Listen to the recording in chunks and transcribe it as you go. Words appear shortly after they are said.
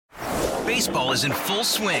Baseball is in full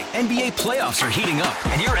swing. NBA playoffs are heating up,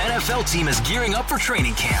 and your NFL team is gearing up for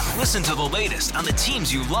training camp. Listen to the latest on the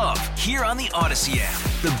teams you love here on the Odyssey app.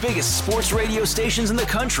 The biggest sports radio stations in the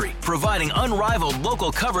country, providing unrivaled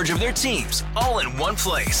local coverage of their teams, all in one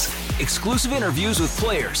place. Exclusive interviews with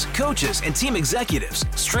players, coaches, and team executives,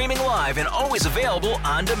 streaming live and always available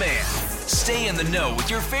on demand. Stay in the know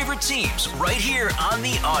with your favorite teams right here on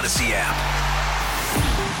the Odyssey app.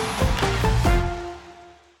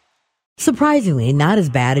 Surprisingly, not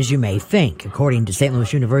as bad as you may think, according to St.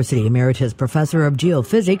 Louis University Emeritus Professor of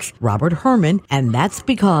Geophysics, Robert Herman, and that's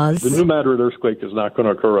because the New Madrid earthquake is not going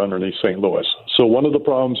to occur underneath St. Louis. So one of the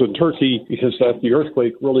problems in Turkey is that the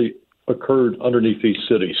earthquake really occurred underneath these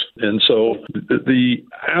cities. And so the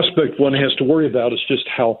aspect one has to worry about is just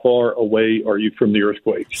how far away are you from the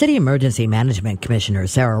earthquake. City Emergency Management Commissioner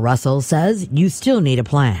Sarah Russell says you still need a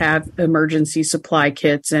plan. Have emergency supply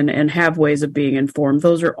kits and have ways of being informed.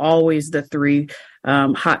 Those are always the three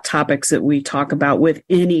hot topics that we talk about with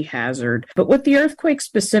any hazard. But with the earthquake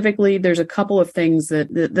specifically, there's a couple of things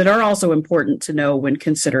that are also important to know when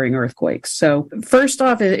considering earthquakes. So first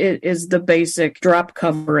off, it is the basic drop,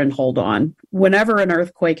 cover, and hold on. Whenever an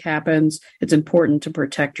earthquake happens, it's important to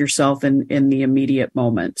protect yourself in the immediate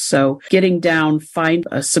moment. So getting down, find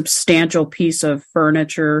a substantial piece of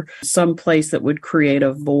furniture, some place that would create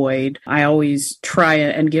a void. I always try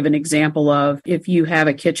and give an example of if you have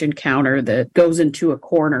a kitchen counter that goes into a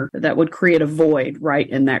corner, that would create a void right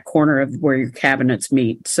in that corner of where your cabinets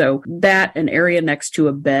meet. So that, an area next to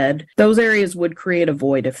a bed, those areas would create a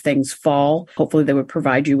void if things fall. Hopefully they would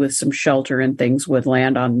provide you with some shelter and things would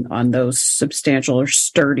land on those substantial or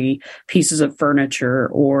sturdy pieces of furniture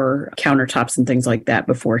or countertops and things like that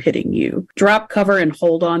before hitting you. Drop, cover, and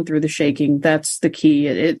hold on through the shaking. That's the key.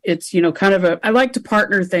 It's kind of I like to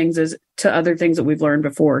partner things to other things that we've learned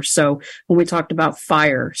before. So when we talked about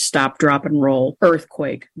fire, stop, drop, and roll,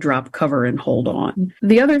 earthquake, drop, cover, and hold on.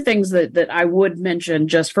 The other things that I would mention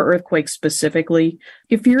just for earthquakes specifically,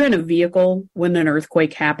 if you're in a vehicle when an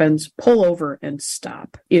earthquake happens, pull over and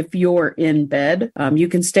stop. If you're in bed, you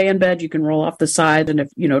can stay in bed, you can roll off the side and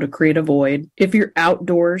to create a void. If you're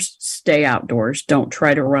outdoors, stay outdoors. Don't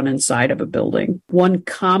try to run inside of a building. One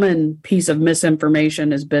common piece of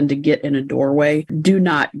misinformation has been to get in a doorway. Do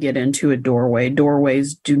not get into a doorway.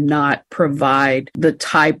 Doorways do not provide the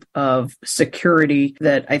type of security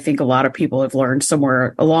that I think a lot of people have learned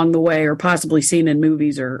somewhere along the way or possibly seen in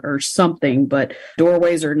movies or something, but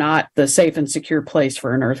doorways are not the safe and secure place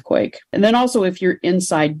for an earthquake. And then also if you're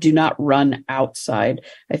inside, do not run outside.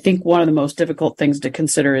 I think one of the most difficult things to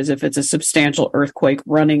consider is if it's a substantial earthquake,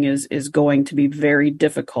 running is going to be very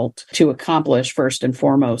difficult to accomplish first and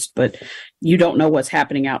foremost, but you don't know what's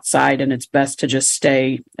happening outside, and it's best to just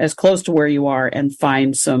stay as close to where you are and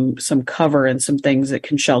find some cover and some things that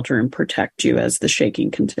can shelter and protect you as the shaking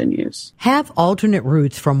continues. Have alternate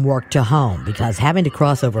routes from work to home, because having to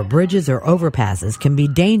cross over bridges or overpasses can be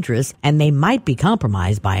dangerous and they might be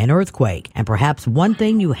compromised by an earthquake. And perhaps one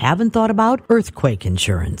thing you haven't thought about, earthquake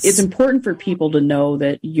insurance. It's important for people to know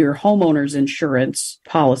that your homeowner's insurance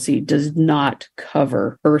policy does not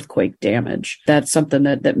cover earthquake damage. That's something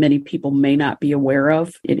that many people may not be aware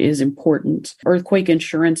of. It is important. Earthquake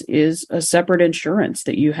insurance is a separate insurance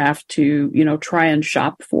that you have to, try and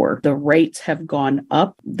shop for. The rates have gone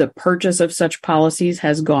up. The purchase of such policies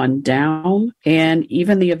has gone down. And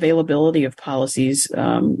even the availability of policies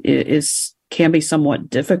can be somewhat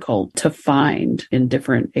difficult to find in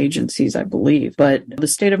different agencies, I believe. But the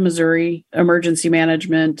state of Missouri Emergency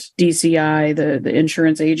Management, DCI, the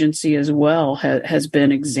insurance agency as well, has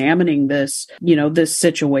been examining this, this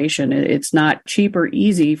situation. It's not cheap or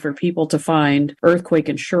easy for people to find earthquake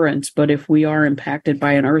insurance, but if we are impacted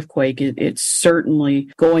by an earthquake, it's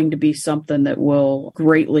certainly going to be something that will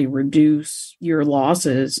greatly reduce your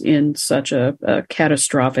losses in such a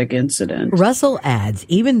catastrophic incident. Russell adds,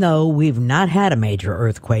 even though we've not had a major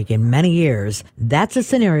earthquake in many years, that's a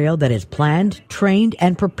scenario that is planned, trained,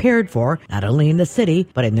 and prepared for, not only in the city,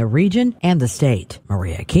 but in the region and the state.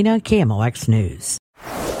 Maria Aquina, KMOX News.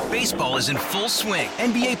 Baseball is in full swing.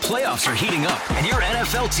 NBA playoffs are heating up, and your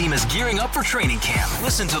NFL team is gearing up for training camp.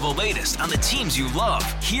 Listen to the latest on the teams you love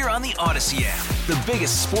here on the Odyssey app. The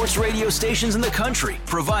biggest sports radio stations in the country,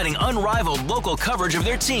 providing unrivaled local coverage of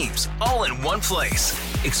their teams, all in one place.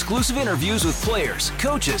 Exclusive interviews with players,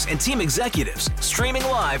 coaches, and team executives, streaming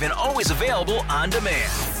live and always available on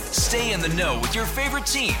demand. Stay in the know with your favorite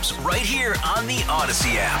teams right here on the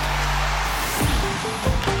Odyssey app.